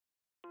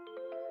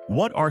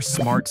What are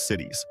smart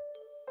cities?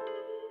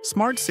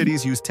 Smart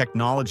cities use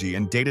technology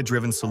and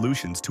data-driven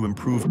solutions to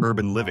improve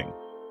urban living,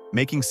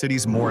 making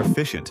cities more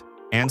efficient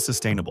and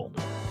sustainable.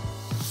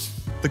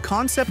 The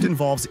concept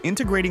involves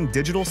integrating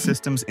digital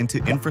systems into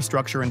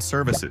infrastructure and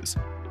services,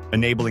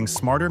 enabling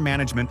smarter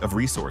management of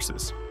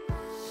resources.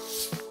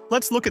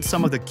 Let's look at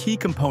some of the key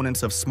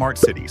components of smart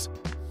cities.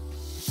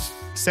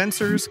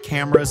 Sensors,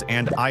 cameras,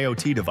 and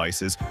IoT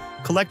devices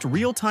collect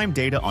real-time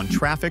data on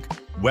traffic,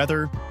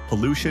 weather,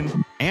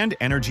 pollution, and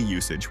energy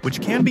usage,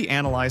 which can be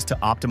analyzed to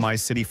optimize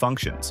city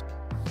functions.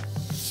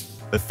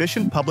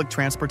 Efficient public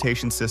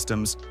transportation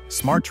systems,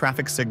 smart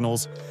traffic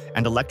signals,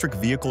 and electric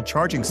vehicle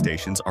charging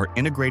stations are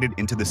integrated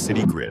into the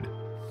city grid.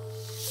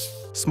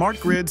 Smart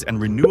grids and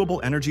renewable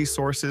energy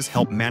sources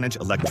help manage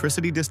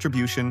electricity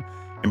distribution,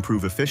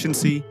 improve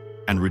efficiency,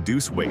 and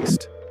reduce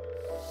waste.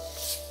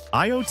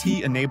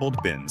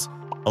 IoT-enabled bins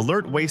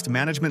alert waste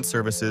management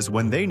services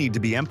when they need to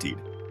be emptied,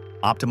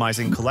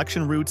 optimizing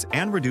collection routes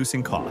and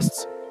reducing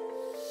costs.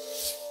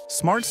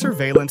 Smart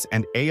surveillance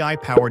and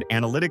AI-powered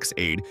analytics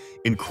aid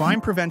in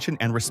crime prevention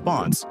and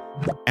response,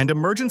 and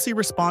emergency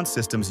response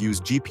systems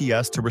use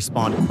GPS to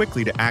respond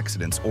quickly to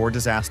accidents or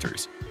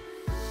disasters.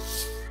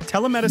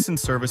 Telemedicine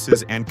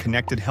services and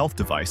connected health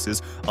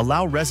devices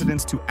allow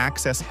residents to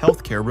access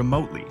healthcare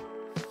remotely.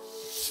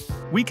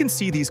 We can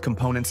see these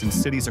components in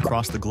cities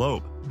across the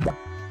globe.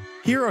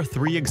 Here are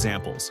 3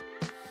 examples.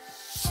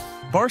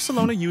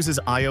 Barcelona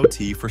uses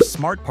IoT for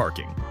smart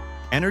parking,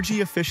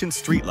 energy-efficient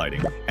street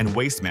lighting, and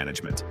waste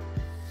management.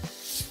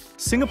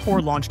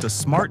 Singapore launched a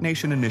Smart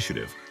Nation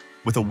initiative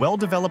with a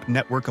well-developed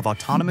network of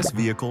autonomous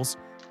vehicles,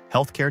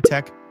 healthcare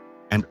tech,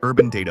 and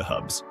urban data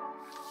hubs.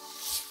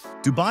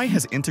 Dubai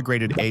has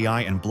integrated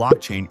AI and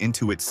blockchain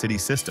into its city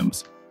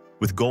systems,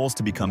 with goals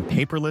to become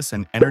paperless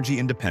and energy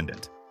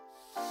independent.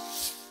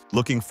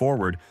 Looking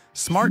forward,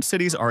 smart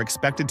cities are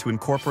expected to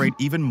incorporate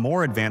even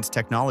more advanced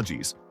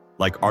technologies,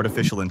 like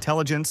artificial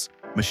intelligence,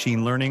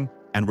 machine learning,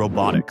 and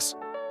robotics,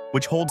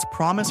 which holds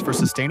promise for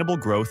sustainable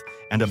growth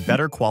and a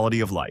better quality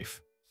of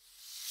life.